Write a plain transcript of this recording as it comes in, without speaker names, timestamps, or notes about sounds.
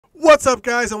What's up,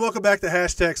 guys, and welcome back to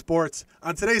Hashtag Sports.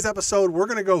 On today's episode, we're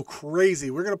going to go crazy.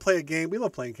 We're going to play a game. We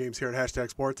love playing games here at Hashtag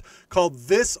Sports called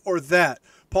This or That.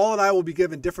 Paul and I will be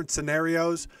given different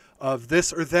scenarios of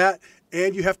this or that,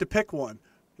 and you have to pick one.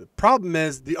 The problem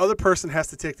is the other person has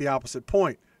to take the opposite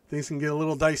point. Things can get a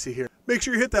little dicey here. Make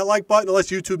sure you hit that like button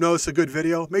unless YouTube knows it's a good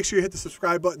video. Make sure you hit the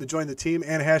subscribe button to join the team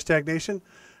and Hashtag Nation.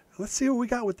 Let's see what we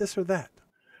got with this or that.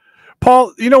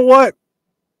 Paul, you know what?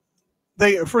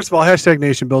 First of all, Hashtag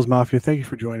Nation Bills Mafia, thank you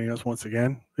for joining us once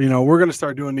again. You know, we're going to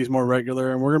start doing these more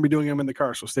regular, and we're going to be doing them in the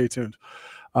car, so stay tuned.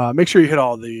 Make sure you hit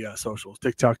all the socials,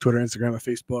 TikTok, Twitter, Instagram, and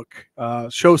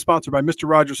Facebook. Show sponsored by Mr.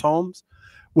 Rogers Homes,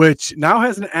 which now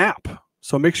has an app.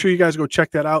 So make sure you guys go check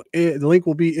that out. The link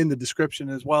will be in the description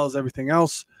as well as everything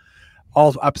else.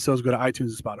 All episodes go to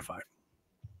iTunes and Spotify.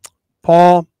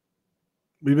 Paul,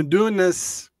 we've been doing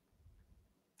this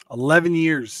 11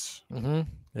 years.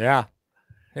 Yeah.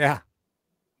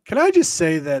 Can I just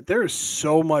say that there is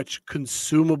so much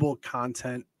consumable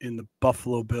content in the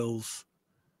Buffalo Bills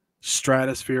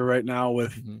stratosphere right now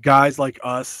with guys like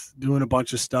us doing a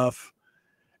bunch of stuff.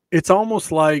 It's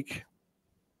almost like,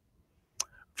 I'm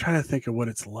trying to think of what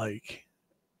it's like.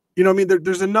 You know what I mean?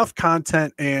 There's enough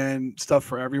content and stuff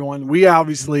for everyone.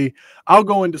 I'll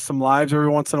go into some lives every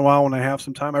once in a while when I have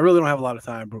some time. I really don't have a lot of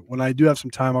time, but when I do have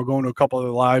some time, I'll go into a couple other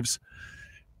lives.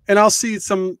 And I'll see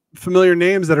some familiar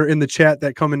names that are in the chat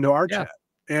that come into our chat.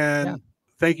 And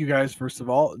thank you guys, first of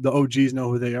all. The OGs know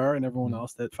who they are, and everyone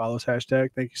else that follows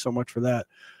Hashtag. Thank you so much for that.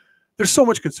 There's so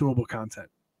much consumable content.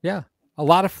 Yeah. A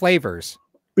lot of flavors.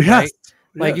 Yes. Right?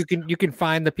 Like you can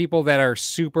find the people that are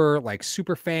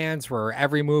super fans where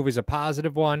every move is a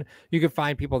positive one. You can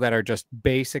find people that are just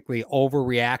basically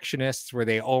overreactionists where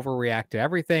they overreact to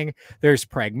everything. There's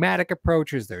pragmatic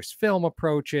approaches, there's film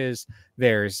approaches,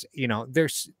 there's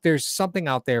something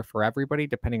out there for everybody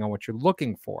depending on what you're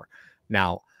looking for.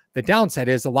 Now, the downside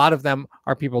is a lot of them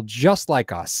are people just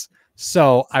like us.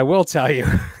 So I will tell you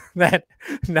that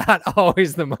not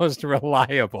always the most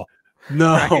reliable.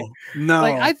 No, right? No.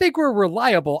 Like, I think we're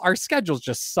reliable. Our schedules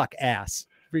just suck ass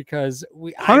because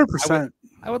 100%.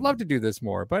 I would love to do this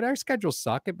more, but our schedules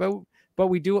suck. But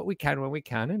we do what we can when we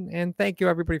can. And thank you,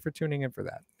 everybody, for tuning in for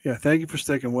that. Yeah, thank you for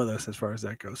sticking with us as far as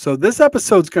that goes. So this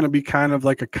episode's going to be kind of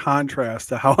like a contrast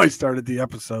to how I started the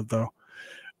episode, though.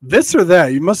 This or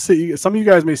that. You must see, some of you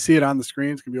guys may see it on the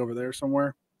screen. It's going to be over there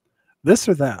somewhere. This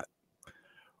or that.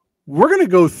 We're going to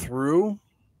go through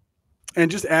and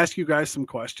just ask you guys some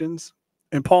questions,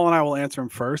 and Paul and I will answer them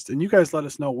first, and you guys let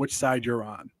us know which side you're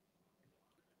on.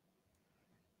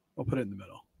 We'll put it in the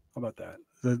middle. How about that?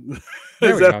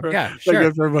 There we go. Yeah,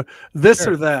 sure. This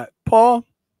or that. Paul,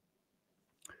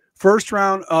 first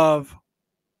round of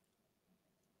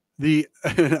the –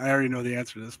 I already know the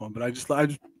answer to this one, but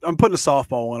I'm putting a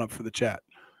softball one up for the chat.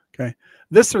 Okay.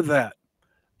 This or that.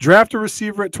 Draft a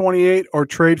receiver at 28 or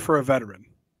trade for a veteran?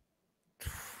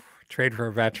 Trade for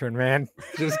a veteran, man.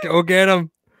 Just go get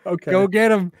him. Okay. Go get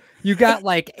him. You got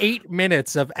like 8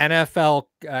 minutes of NFL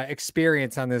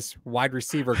experience on this wide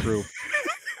receiver group.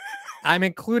 I'm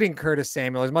including Curtis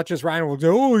Samuel as much as Ryan will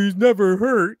go, oh, he's never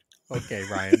hurt. Okay,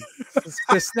 Ryan.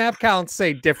 The snap counts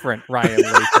say different, Ryan.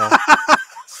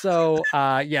 So,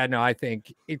 I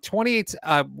think 28's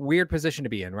a weird position to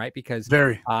be in, right? Because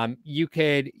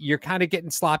you're kind of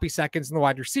getting sloppy seconds in the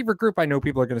wide receiver group. I know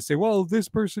people are going to say, well, this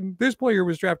player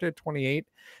was drafted at 28.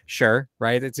 Sure,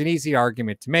 right? It's an easy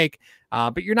argument to make,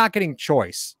 but you're not getting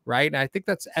choice, right? And I think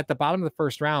that's at the bottom of the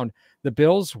first round. The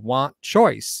Bills want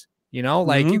choice. You know,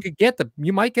 like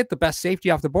you might get the best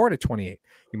safety off the board at 28.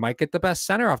 You might get the best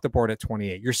center off the board at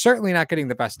 28. You're certainly not getting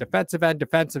the best defensive end,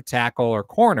 defensive tackle, or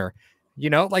corner. You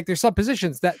know, like there's some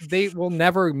positions that they will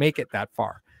never make it that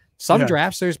far. Some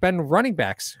drafts, there's been running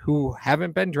backs who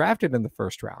haven't been drafted in the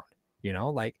first round, you know,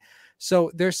 like,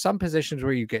 so there's some positions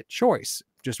where you get choice,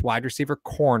 just wide receiver,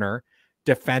 corner,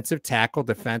 defensive tackle,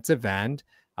 defensive end,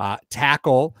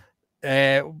 tackle,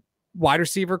 wide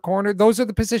receiver, corner. Those are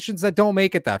the positions that don't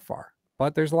make it that far.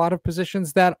 But there's a lot of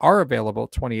positions that are available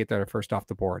at 28 that are first off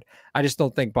the board. I just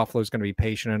don't think Buffalo's going to be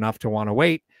patient enough to want to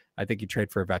wait. I think you trade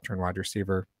for a veteran wide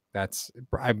receiver.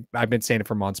 I've been saying it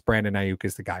for months. Brandon Ayuk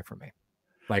is the guy for me.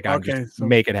 Like,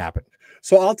 make it happen.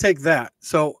 So I'll take that.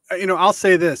 So, I'll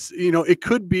say this, it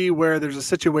could be where there's a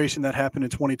situation that happened in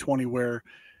 2020 where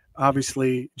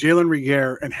obviously Jalen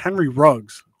Reagor and Henry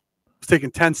Ruggs was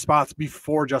taking 10 spots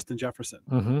before Justin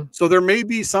Jefferson. So there may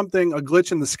be a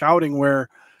glitch in the scouting where,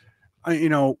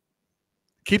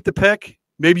 keep the pick.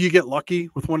 Maybe you get lucky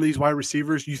with one of these wide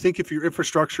receivers. You think if your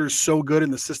infrastructure is so good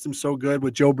and the system's so good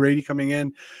with Joe Brady coming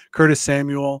in, Curtis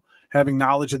Samuel, having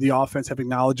knowledge of the offense, having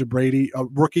knowledge of Brady. A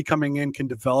rookie coming in can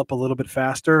develop a little bit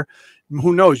faster.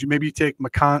 Who knows? You take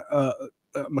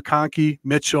McConkey,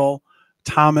 Mitchell,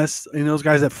 Thomas, and those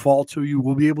guys that fall to you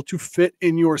will be able to fit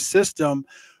in your system.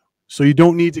 So you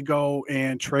don't need to go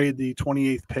and trade the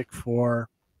 28th pick for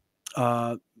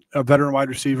a veteran wide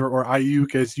receiver or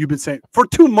Ayuk, as you've been saying for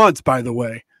 2 months, by the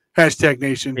way. Hashtag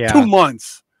Nation. Yeah. 2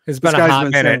 months. It's been a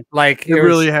hot minute. Saying, like it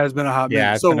really has been a hot minute.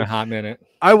 Yeah, it's been a hot minute.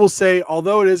 I will say,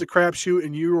 although it is a crapshoot,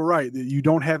 and you were right that you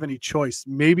don't have any choice.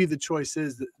 Maybe the choice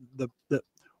is that the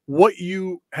what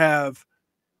you have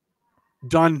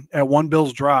done at One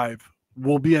Bills Drive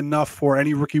will be enough for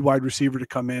any rookie wide receiver to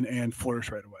come in and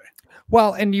flourish right away.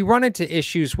 Well, and you run into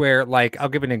issues where, like, I'll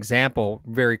give an example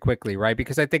very quickly, right?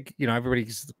 Because I think,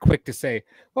 everybody's quick to say,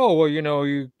 oh, well,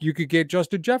 you could get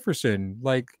Justin Jefferson,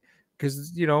 like,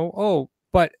 because,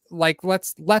 but like,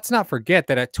 let's not forget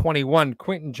that at 21,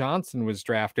 Quentin Johnson was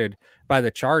drafted by the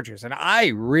Chargers. And I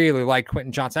really liked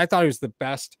Quentin Johnson. I thought he was the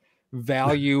best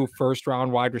value first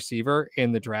round wide receiver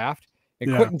in the draft.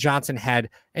 And Quentin Johnson had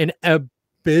an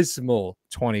abysmal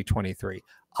 2023,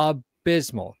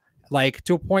 abysmal. Like,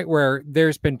 to a point where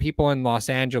there's been people in Los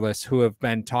Angeles who have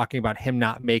been talking about him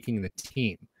not making the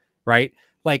team, right?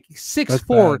 Like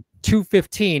 6'4",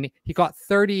 215, he got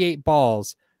 38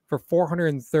 balls for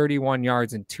 431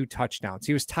 yards and 2 touchdowns.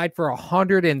 He was tied for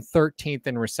 113th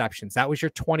in receptions. That was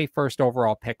your 21st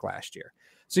overall pick last year.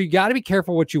 So you got to be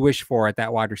careful what you wish for at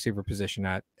that wide receiver position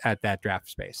at that draft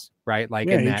space, right? Like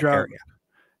in that area.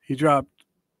 He dropped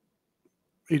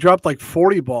like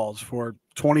 40 balls for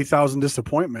 20,000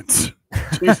 disappointments.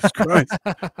 Jesus Christ.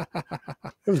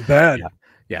 It was bad.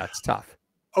 Yeah, it's tough.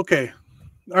 Okay.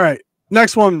 All right.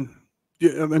 Next one.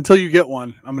 Until you get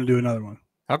one, I'm going to do another one.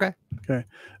 Okay.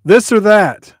 This or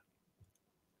that.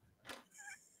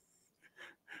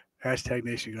 Hashtag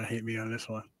Nation going to hate me on this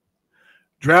one.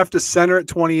 Draft a center at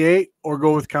 28 or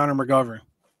go with Connor McGovern.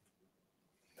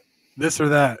 This or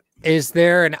that. Is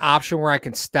there an option where I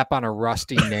can step on a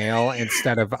rusty nail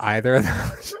instead of either of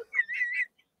those?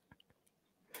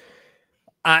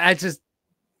 I just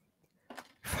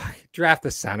draft the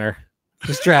center.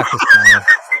 Just draft the center.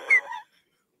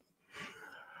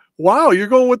 Wow, you're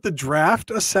going with the draft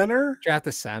a center? Draft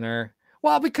the center.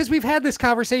 Well, because we've had this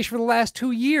conversation for the last 2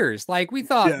 years. Like we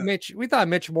thought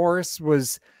Mitch Morris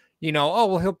was,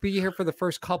 he'll be here for the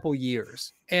first couple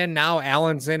years. And now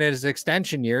Allen's in his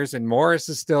extension years and Morris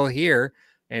is still here.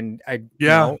 And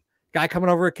guy coming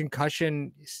over with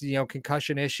concussion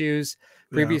issues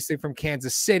previously from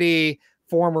Kansas City,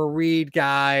 former Reed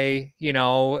guy,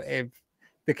 the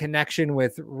connection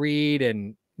with Reed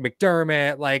and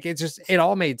McDermott, like it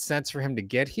all made sense for him to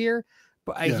get here,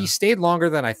 but he stayed longer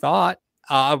than I thought.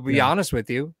 I'll be honest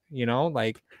with you,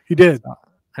 like he did.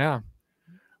 Yeah.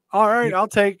 All right. I'll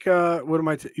take, what am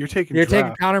I? You're taking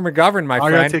Connor McGovern, my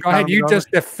friend. Go ahead. You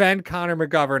just defend Connor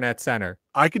McGovern at center.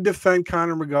 I could defend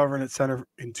Connor McGovern at center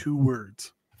in 2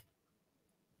 words.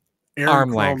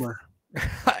 Arm length.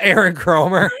 Aaron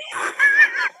Cromer.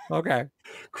 Okay.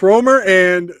 Cromer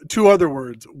and 2 other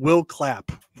words. Will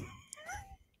Clapp.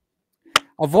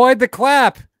 Avoid the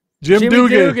clap. Jimmy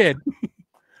Dugan.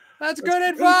 That's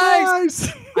good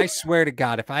advice. I swear to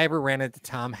God, if I ever ran into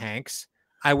Tom Hanks,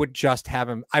 I would just have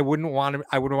him. I wouldn't want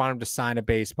him to sign a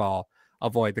baseball.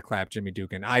 Avoid the clap, Jimmy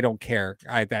Dugan. I don't care.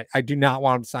 I do not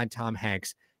want him to sign Tom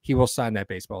Hanks. He will sign that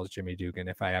baseball as Jimmy Dugan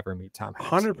if I ever meet Tom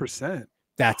Hanks. 100%.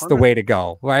 That's the way to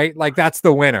go, right? Like that's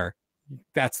the winner.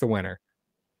 That's the winner.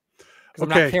 Because I'm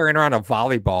not carrying around a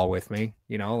volleyball with me,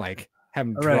 like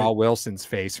having draw Wilson's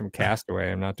face from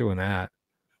Castaway. I'm not doing that.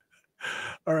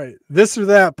 All right. This or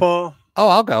that, Paul? Oh,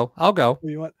 I'll go.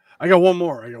 You know what? I got one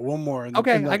more. I got one more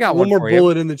for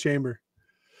bullet you. in the chamber.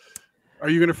 Are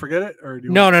you going to forget it? Or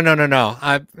No.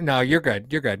 No, you're good.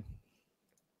 You're good.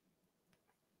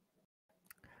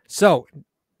 So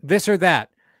this or that,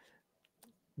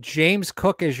 James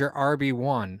Cook is your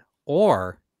RB1,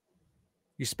 or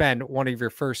you spend one of your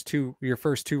first two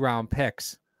round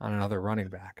picks on another running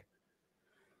back.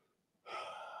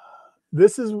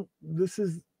 This is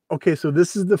okay. So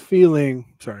this is the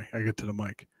feeling. Sorry, I get to the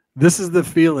mic. This is the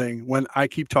feeling when I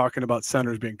keep talking about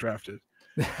centers being drafted.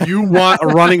 You want a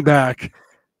running back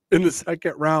in the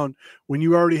 2nd round when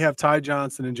you already have Ty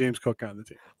Johnson and James Cook on the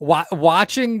team.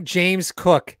 Watching James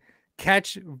Cook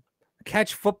catch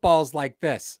footballs like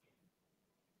this.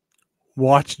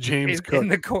 Watch James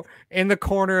Cook in the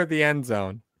corner of the end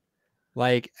zone.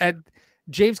 Like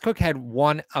James Cook had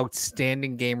one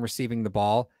outstanding game receiving the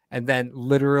ball and then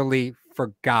literally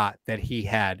forgot that he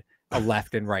had a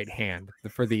left and right hand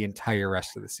for the entire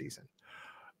rest of the season.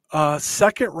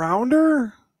 2nd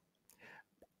rounder?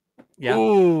 Yeah.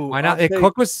 Ooh, Why not?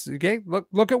 Cook was okay.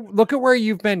 Look at where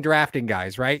you've been drafting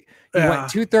guys, right? You went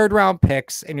 2 third-round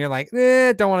picks, and you're like,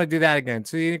 don't want to do that again.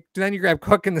 So then you grab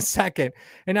Cook in the second,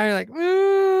 and now you're like,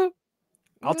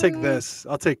 I'll take this.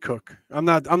 I'll take Cook. I'm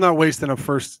not wasting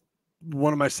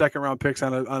one of my second-round picks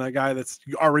on a guy that's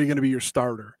already going to be your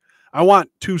starter. I want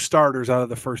 2 starters out of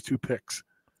the first 2 picks.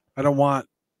 I don't want.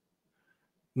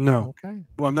 No. Okay.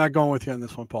 Well, I'm not going with you on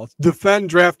this one, Paul. Defend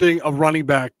drafting a running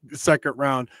back second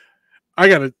round. I'm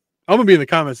gonna be in the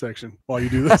comment section while you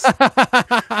do this.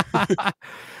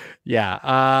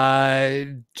 Yeah.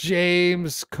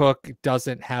 James Cook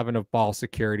doesn't have enough ball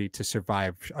security to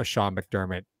survive a Sean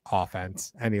McDermott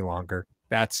offense any longer.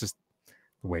 That's just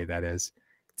the way that is.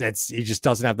 He just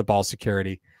doesn't have the ball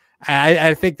security.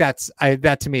 I think that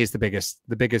to me is the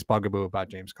biggest bugaboo about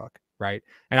James Cook, right?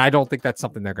 And I don't think that's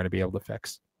something they're going to be able to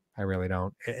fix. I really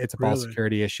don't. It's a ball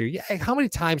security issue. Yeah. How many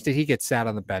times did he get sat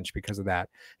on the bench because of that?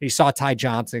 You saw Ty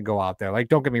Johnson go out there. Like,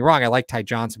 don't get me wrong, I like Ty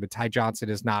Johnson, but Ty Johnson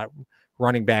is not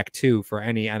running back 2 for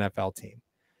any NFL team.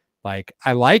 Like,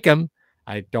 I like him.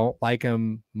 I don't like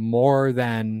him more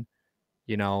than,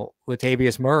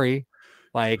 Latavius Murray.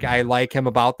 Like, I like him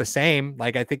about the same.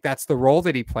 Like, I think that's the role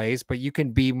that he plays, but you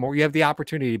can be more, you have the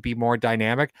opportunity to be more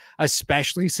dynamic,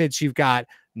 especially since you've got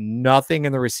nothing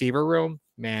in the receiver room.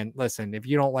 Man, listen, if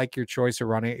you don't like your choice of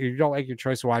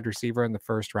wide receiver in the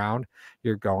first round,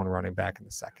 you're going running back in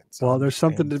the second. So well, there's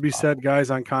something to be said,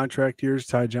 guys, on contract years.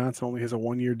 Ty Johnson only has a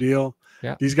 1-year deal.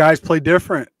 Yeah. These guys play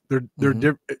different.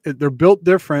 They're built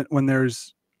different when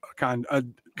there's a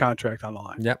contract on the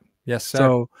line. Yep. Yes, sir.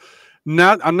 So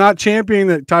I'm not championing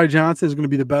that Ty Johnson is going to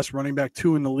be the best running back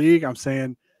 2 in the league. I'm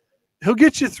saying he'll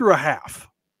get you through a half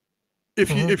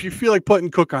if you feel like putting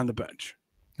Cook on the bench.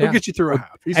 He'll get you through a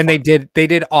half. And they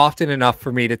did often enough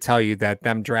for me to tell you that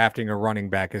them drafting a running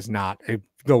back is not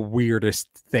the weirdest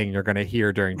thing you're going to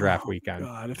hear during draft weekend.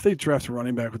 God, if they draft a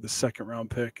running back with the second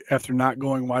round pick after not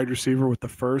going wide receiver with the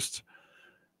first,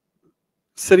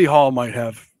 City Hall might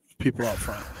have people out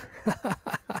front.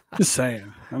 Just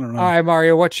saying. I don't know. All right,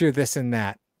 Mario, what's your this and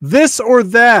that? This or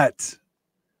that.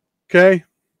 Okay.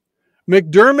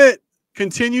 McDermott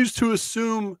continues to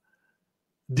assume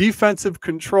defensive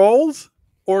controls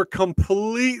or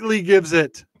completely gives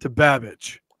it to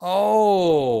Babbage.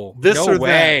 Oh, this no or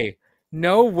way. That.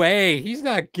 No way. He's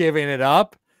not giving it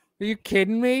up. Are you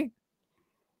kidding me?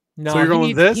 No, so you're going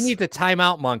with this? He needs a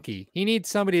timeout monkey. He needs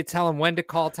somebody to tell him when to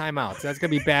call timeouts. That's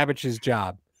going to be Babbage's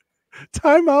job.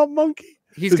 Timeout monkey?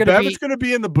 Is Babbage going to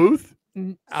be in the booth?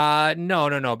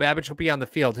 No. Babbage will be on the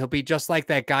field. He'll be just like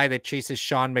that guy that chases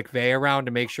Sean McVay around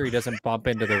to make sure he doesn't bump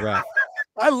into the ref.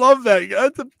 I love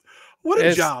that. What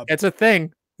a job. It's a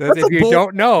thing. If you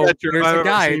don't know, there's a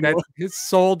guy that his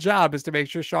sole job is to make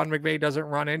sure Sean McVay doesn't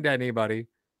run into anybody.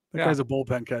 That guy's a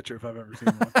bullpen catcher if I've ever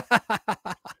seen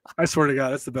one. I swear to God,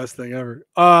 that's the best thing ever.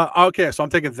 Okay, so I'm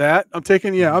taking that. I'm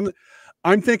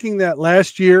thinking that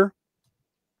last year,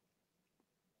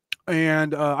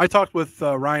 and I talked with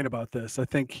Ryan about this. I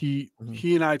think he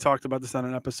and I talked about this on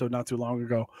an episode not too long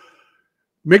ago.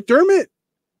 McDermott,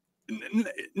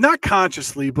 not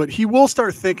consciously, but he will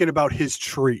start thinking about his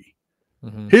tree,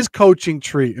 his coaching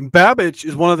tree. And Babbage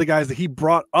is one of the guys that he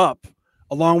brought up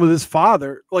along with his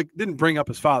father. Like, didn't bring up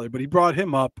his father, but he brought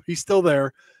him up. He's still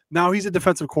there. Now he's a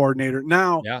defensive coordinator.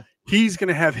 Now he's going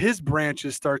to have his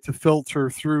branches start to filter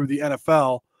through the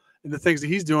NFL and the things that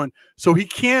he's doing. So he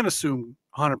can assume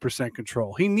 100%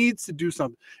 control. He needs to do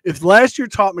something. If last year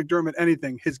taught McDermott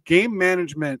anything, his game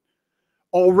management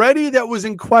already that was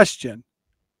in question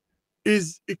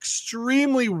is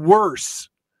extremely worse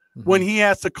when he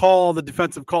has to call the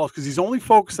defensive calls because he's only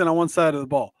focusing on one side of the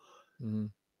ball.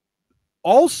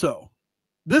 Also,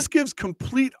 this gives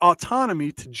complete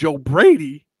autonomy to Joe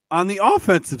Brady on the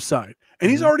offensive side. And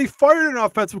he's already fired an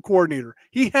offensive coordinator.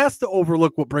 He has to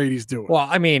overlook what Brady's doing. Well,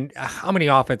 I mean, how many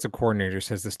offensive coordinators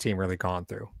has this team really gone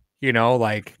through?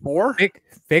 Like 4?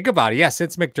 Think about it. Yeah,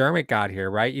 since McDermott got here,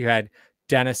 right? You had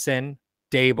Dennison,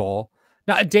 Dable.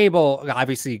 Now, Dable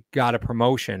obviously got a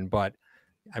promotion, but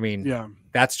I mean,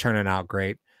 that's turning out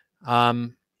great.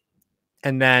 And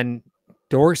then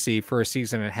Dorsey for a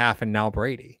season and a half, and now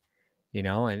Brady.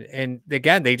 And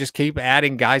again, they just keep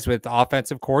adding guys with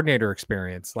offensive coordinator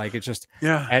experience. Like, it's just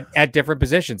at different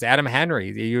positions. Adam Henry,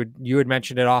 you had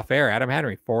mentioned it off air. Adam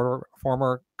Henry,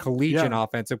 former collegiate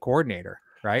offensive coordinator,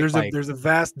 right? There's a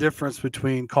vast difference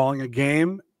between calling a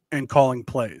game and calling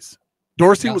plays.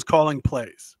 Dorsey was calling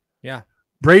plays. Yeah.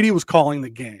 Brady was calling the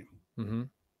game.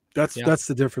 That's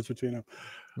the difference between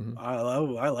them.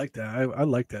 I like that. I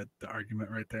like that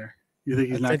argument right there. You think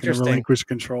he's not going to relinquish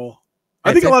control?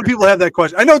 I think a lot of people have that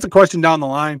question. I know it's a question down the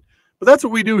line, but that's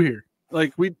what we do here.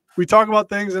 Like, we We talk about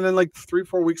things, and then like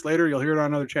 3-4 weeks later, you'll hear it on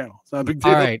another channel. It's not a big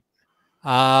deal. All right.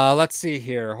 Let's see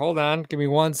here. Hold on. Give me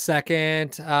 1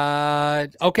 second.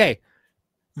 Okay.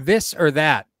 This or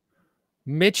that.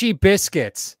 Mitchy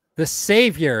Biscuits, the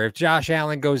savior if Josh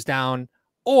Allen goes down,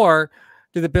 or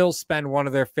do the Bills spend one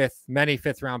of their many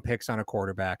fifth round picks on a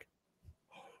quarterback?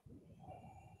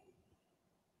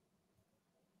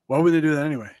 Why would they do that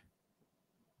anyway?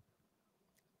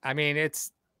 I mean,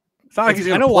 it's not like he's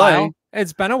going to play. While.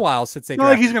 It's been a while since they. It's not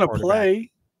like he's going to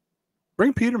play.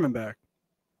 Bring Peterman back.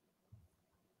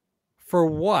 For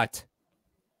what?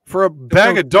 For a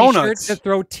bag of donuts. To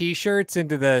throw T-shirts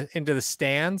into the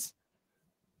stands?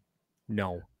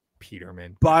 No,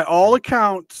 Peterman. By all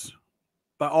accounts,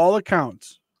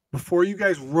 before you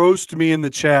guys roast me in the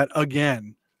chat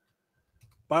again,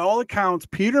 by all accounts,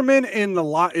 Peterman in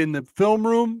the film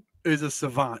room is a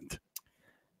savant.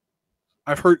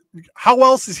 I've heard. How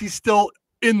else is he still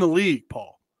in the league,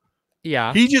 Paul?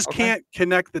 Yeah, he just can't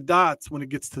connect the dots when it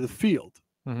gets to the field.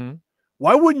 Mm-hmm.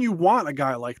 Why wouldn't you want a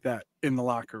guy like that in the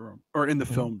locker room or in the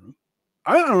film room?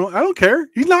 I don't know. I don't care.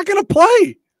 He's not going to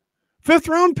play. 5th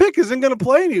round pick isn't going to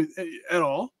play at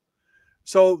all.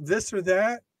 So this or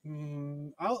that,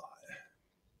 I'll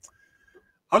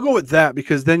go with that,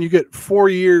 because then you get 4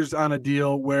 years on a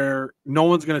deal where no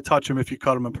one's going to touch him if you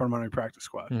cut him and put him on your practice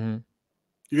squad. Mm-hmm.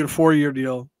 You get a 4-year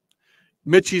deal.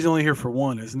 Mitchie's only here for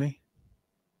 1, isn't he?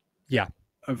 Yeah.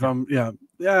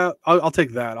 I'll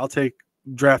take that. I'll take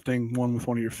drafting one with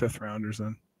one of your 5th rounders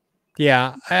then.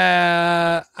 Yeah.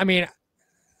 I mean,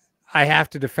 I have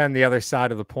to defend the other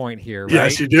side of the point here, right?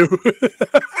 Yes, you do.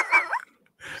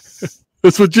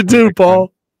 That's what you do,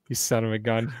 Paul. You son of a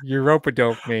gun. You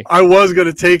rope-a-dope me. I was going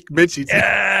to take Mitchie.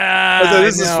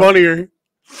 This is funnier.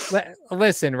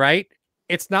 Listen, right?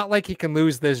 It's not like he can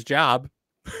lose this job,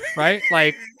 right?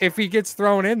 Like, if he gets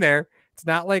thrown in there, it's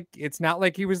not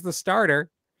like he was the starter.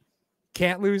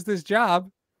 Can't lose this job.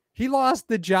 He lost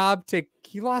the job to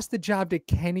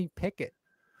Kenny Pickett.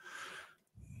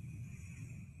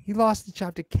 He lost the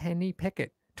job to Kenny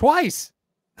Pickett twice.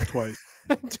 Twice.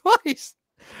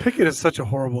 Pickett is such a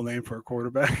horrible name for a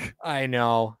quarterback. I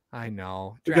know.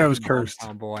 The guy was cursed.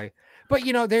 Boy. But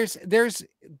there's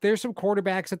some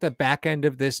quarterbacks at the back end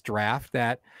of this draft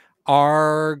that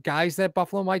are guys that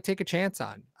Buffalo might take a chance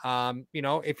on.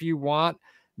 If you want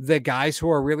the guys who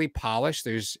are really polished,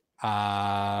 there's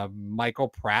Michael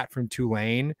Pratt from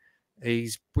Tulane.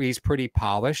 He's pretty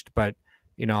polished, but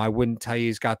I wouldn't tell you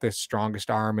he's got the strongest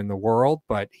arm in the world,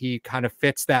 but he kind of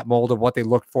fits that mold of what they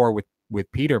looked for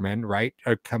with Peterman, right?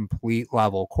 A complete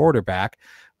level quarterback.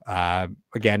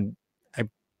 Again,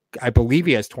 I believe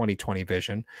he has 20/20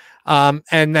 vision.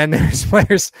 And then there's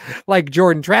players like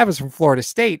Jordan Travis from Florida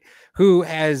State, who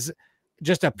has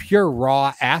just a pure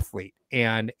raw athlete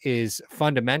and is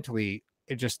fundamentally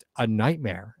just a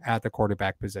nightmare at the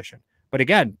quarterback position. But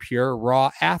again, pure raw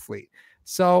athlete.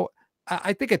 So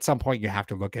I think at some point you have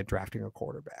to look at drafting a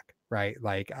quarterback, right?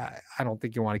 Like, I don't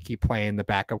think you want to keep playing the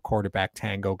backup quarterback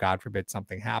tango. God forbid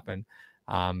something happen.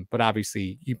 But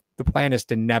obviously the plan is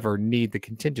to never need the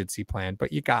contingency plan, but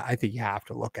I think you have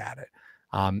to look at it.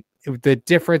 The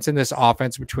difference in this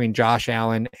offense between Josh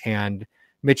Allen and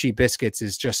Mitchy Biscuits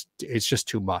is just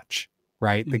too much,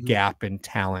 right? Mm-hmm. The gap in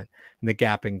talent and the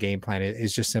gap in game plan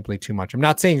is just simply too much. I'm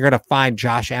not saying you're going to find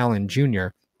Josh Allen Jr.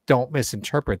 Don't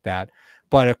misinterpret that.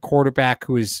 But a quarterback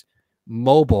who is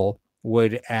mobile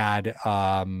would add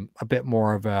a bit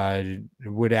more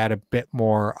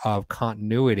of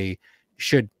continuity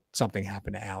should something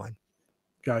happen to Allen.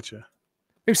 Gotcha.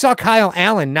 We saw Kyle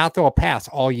Allen not throw a pass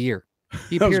all year.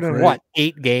 He appeared in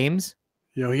 8 games?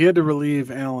 He had to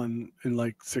relieve Allen in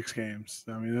like 6 games.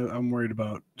 I mean, I'm worried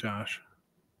about Josh.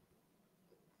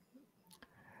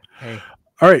 Hey.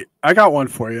 All right, I got one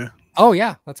for you. Oh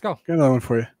yeah, let's go. Got another one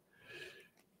for you.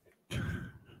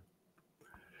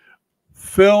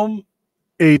 Film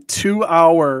a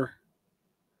 2-hour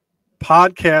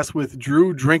podcast with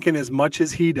Drew drinking as much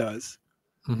as he does,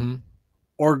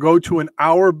 or go to an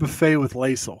hour buffet with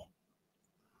Laisel.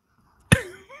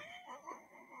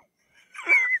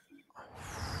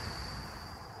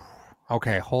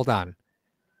 Okay, hold on,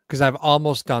 because I've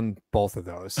almost done both of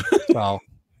those. So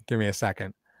give me a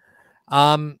second.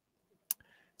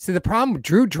 See, the problem,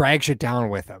 Drew drags you down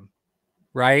with him,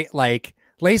 right? Like,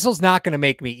 Laisel's not going to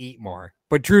make me eat more,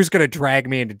 but Drew's going to drag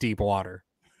me into deep water.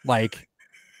 Like,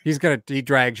 he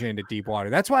drags you into deep water.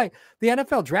 That's why the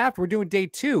NFL draft, we're doing day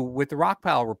 2 with the Rock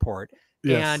Pile report.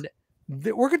 Yes. And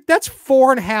that's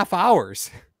 4.5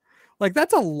 hours. Like,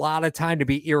 that's a lot of time to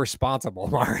be irresponsible,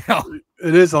 Mario.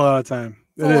 It is a lot of time.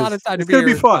 It's a lot of time to be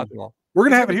irresponsible. We're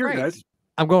going to have it here, guys.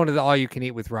 I'm going to the all you can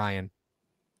eat with Ryan.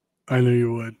 I knew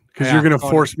you would. Because Yeah, you're going to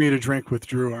going force me to drink with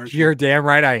Drew, aren't you? You're damn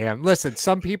right I am. Listen,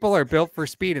 some people are built for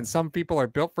speed and some people are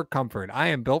built for comfort. I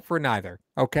am built for neither.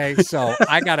 Okay. So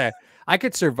I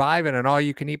could survive in an all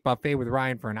you can eat buffet with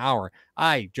Ryan for an hour.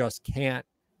 I just can't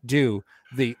do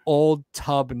the old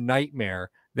tub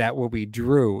nightmare that will be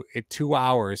Drew at 2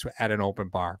 hours at an open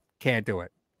bar. Can't do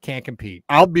it. Can't compete.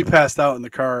 I'll be passed out in the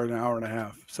car in an hour and a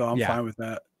half. So I'm Yeah. fine with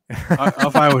that.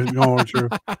 I'm fine with going with Drew.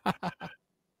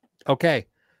 Okay.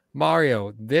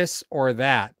 Mario, this or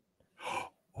that? Oh,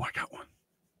 I got one.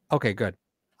 Okay, good.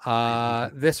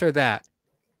 This or that?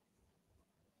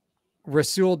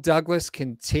 Rasul Douglas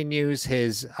continues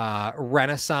his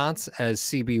renaissance as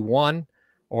CB1,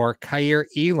 or Khair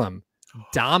Elam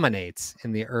dominates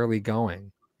in the early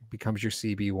going, becomes your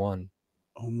CB1.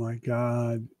 Oh my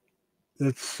God.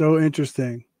 That's so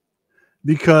interesting.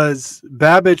 Because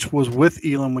Babbage was with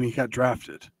Elam when he got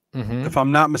drafted. Mm-hmm. If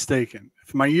I'm not mistaken.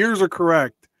 If my years are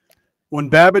correct, when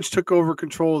Babbage took over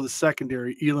control of the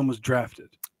secondary, Elam was drafted.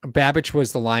 Babbage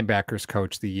was the linebackers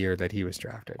coach the year that he was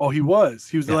drafted. Oh, he was.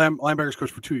 He was the linebackers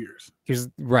coach for 2 years. He was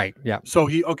right. Yeah. So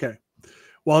okay.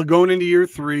 Well, going into year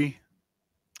 3,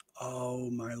 oh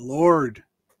my Lord.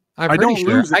 I don't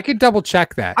lose. I could double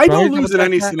check that. I don't lose in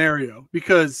any scenario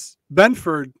because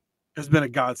Benford has been a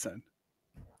godsend.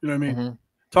 You know what I mean? Mm-hmm.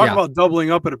 Talk about doubling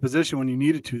up at a position when you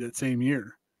needed to that same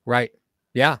year. Right.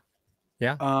 Yeah.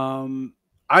 Yeah.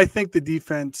 I think the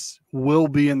defense will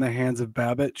be in the hands of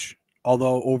Babbage,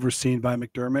 although overseen by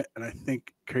McDermott, and I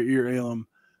think Khair Elam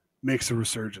makes a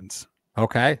resurgence.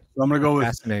 Okay. So I'm going to go with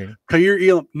fascinating. Khair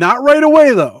Elam. Not right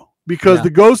away, though, because the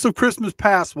ghost of Christmas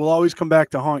past will always come back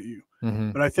to haunt you.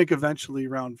 Mm-hmm. But I think eventually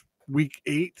around week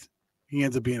 8, he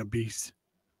ends up being a beast.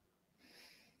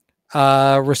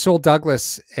 Rasul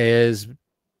Douglas is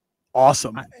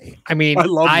awesome. I mean, I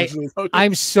love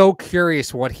I'm so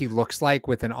curious what he looks like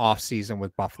with an off season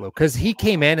with Buffalo, because he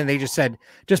came in and they just said,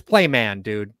 just play man,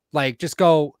 dude. Like, just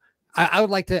go. I would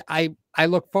like to. I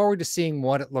look forward to seeing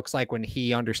what it looks like when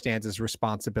he understands his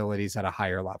responsibilities at a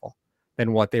higher level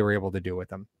than what they were able to do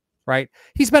with him. Right?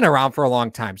 He's been around for a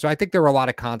long time, so I think there were a lot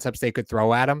of concepts they could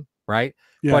throw at him. Right?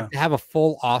 Yeah. But to have a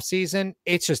full off season,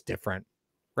 it's just different.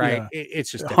 Right? Yeah.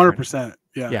 It's just 100%.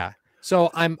 Yeah. Yeah.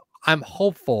 So I'm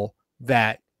hopeful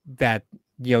that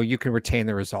you can retain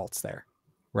the results there,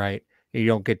 right? You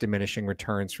don't get diminishing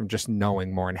returns from just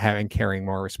knowing more and carrying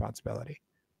more responsibility.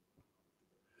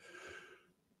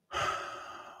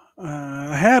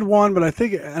 I had one, but I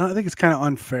think it's kind of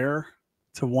unfair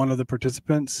to one of the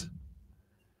participants.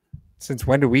 Since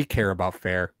when do we care about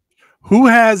fair? Who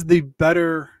has the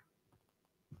better?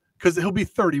 Because he'll be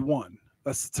 31.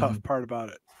 That's the tough part about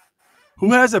it.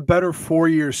 Who has a better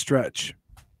 4-year stretch?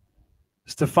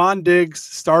 Stephon Diggs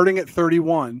starting at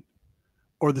 31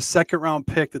 or the second-round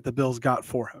pick that the Bills got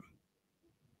for him?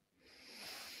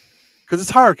 Because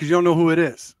it's hard because you don't know who it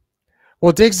is.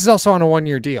 Well, Diggs is also on a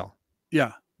 1-year deal.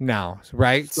 Yeah. Now,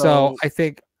 right? So I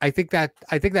think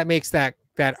that makes that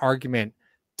argument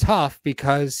tough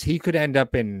because he could end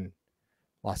up in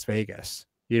Las Vegas.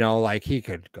 Like he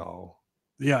could go.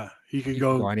 Yeah, he could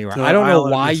go anywhere. I don't know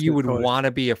why you would want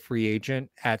to be a free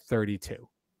agent at 32.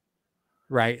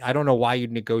 Right? I don't know why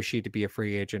you'd negotiate to be a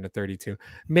free agent at 32.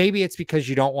 Maybe it's because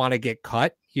you don't want to get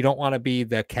cut. You don't want to be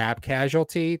the cap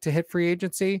casualty to hit free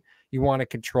agency. You want to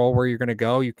control where you're going to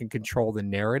go. You can control the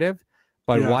narrative.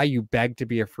 But why you beg to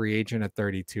be a free agent at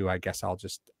 32, I guess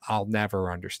I'll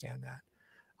never understand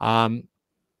that.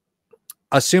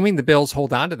 Assuming the Bills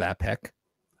hold on to that pick.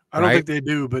 I don't think they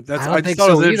do, but I don't think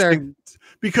so either.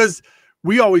 Because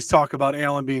we always talk about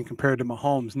Allen being compared to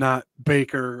Mahomes, not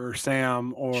Baker or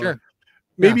Sam or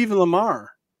maybe even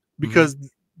Lamar, because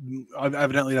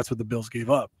evidently that's what the Bills gave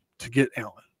up to get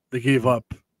Allen. They gave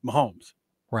up Mahomes.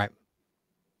 Right.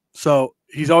 So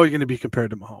he's always going to be compared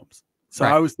to Mahomes. So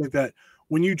I always think that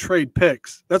when you trade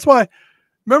picks, that's why,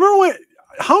 remember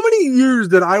how many years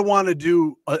did I want to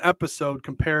do an episode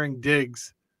comparing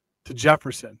Diggs to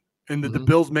Jefferson and that the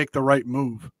Bills make the right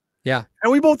move? Yeah.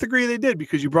 And we both agree they did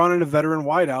because you brought in a veteran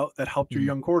wideout that helped your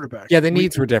young quarterback. Yeah, the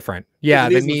needs were different. Yeah,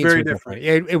 the needs were very different.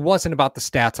 It wasn't about the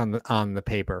stats on the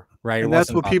paper, right? And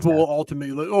that's what people will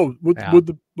ultimately what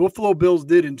the Buffalo Bills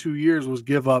did in 2 years was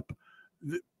give up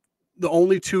the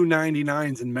only 2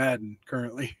 99s in Madden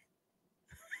currently.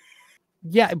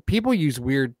 Yeah, people use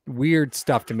weird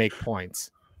stuff to make points.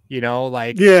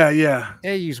 Like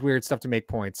they use weird stuff to make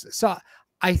points. So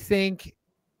I think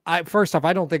first off,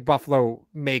 I don't think Buffalo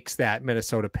makes that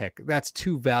Minnesota pick. That's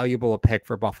too valuable a pick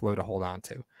for Buffalo to hold on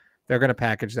to. They're going to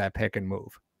package that pick and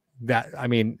move.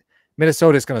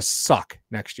 Minnesota is going to suck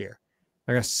next year.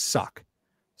 They're going to suck.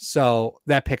 So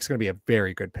that pick's going to be a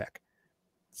very good pick.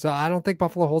 So I don't think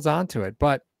Buffalo holds on to it.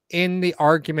 But in the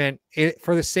argument,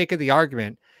 for the sake of the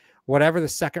argument, whatever the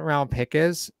second round pick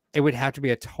is, it would have to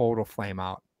be a total flame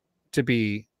out to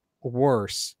be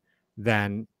worse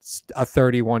than a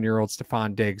 31-year-old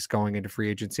Stephon Diggs going into free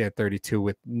agency at 32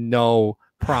 with no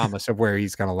promise of where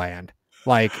he's going to land.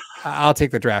 Like, I'll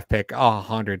take the draft pick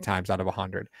 100 times out of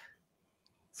 100.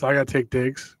 So I got to take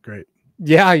Diggs. Great.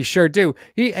 Yeah, you sure do.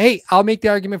 Hey, I'll make the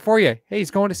argument for you. Hey,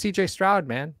 he's going to CJ Stroud,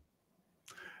 man.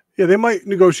 Yeah, they might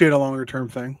negotiate a longer term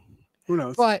thing. Who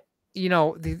knows? But, you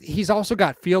know, he's also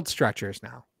got field stretchers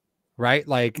now, right?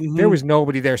 Like, there was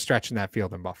nobody there stretching that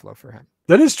field in Buffalo for him.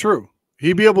 That is true.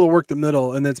 He'd be able to work the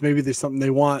middle, and that's maybe there's something they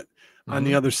want on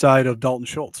the other side of Dalton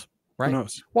Schultz. Right. Who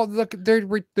knows? Well, look,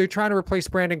 they're trying to replace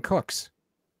Brandon Cooks.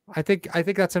 I think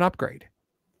that's an upgrade.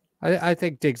 I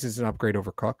think Diggs is an upgrade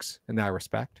over Cooks in that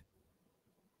respect.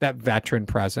 That veteran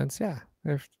presence, yeah,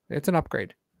 it's an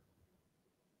upgrade.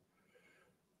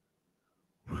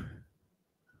 All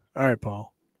right,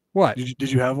 Paul. What?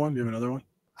 Did you have one? Do you have another one?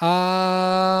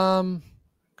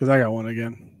 Because I got one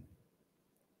again.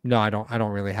 No, I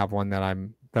don't really have one that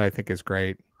I think is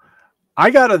great. I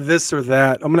got a this or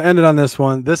that. I'm going to end it on this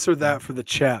one. This or that for the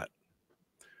chat.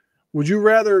 Would you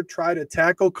rather try to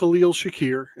tackle Khalil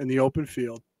Shakir in the open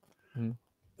field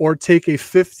or take a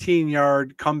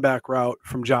 15-yard comeback route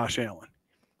from Josh Allen?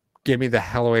 Get me the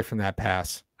hell away from that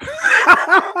pass.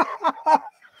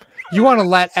 You want to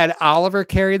let Ed Oliver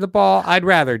carry the ball? I'd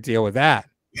rather deal with that.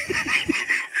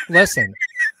 Listen,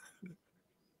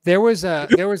 there was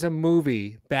a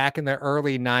movie back in the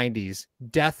early 90s,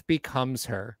 Death Becomes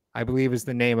Her, I believe is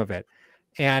the name of it.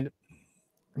 And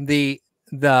the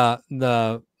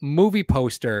movie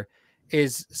poster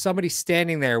is somebody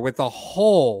standing there with a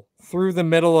hole through the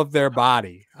middle of their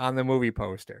body on the movie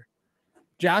poster.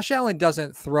 Josh Allen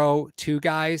doesn't throw to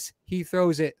guys, he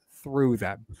throws it through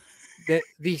them.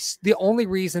 The only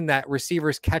reason that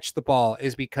receivers catch the ball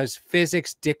is because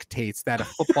physics dictates that a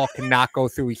football cannot go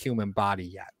through a human body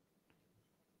yet.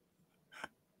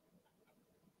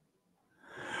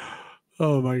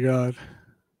 Oh my God.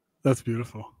 That's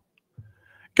beautiful.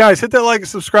 Guys, hit that like and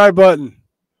subscribe button.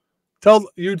 Tell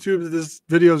YouTube that this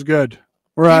video is good.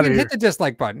 We're out of here. Hit the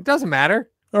dislike button. It doesn't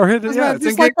matter. Or hit it. Yeah, the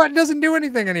dislike button doesn't do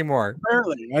anything anymore.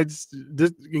 Apparently.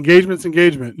 Engagement's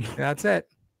engagement. That's it.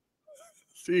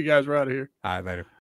 See you guys. We're out of here. All right, later.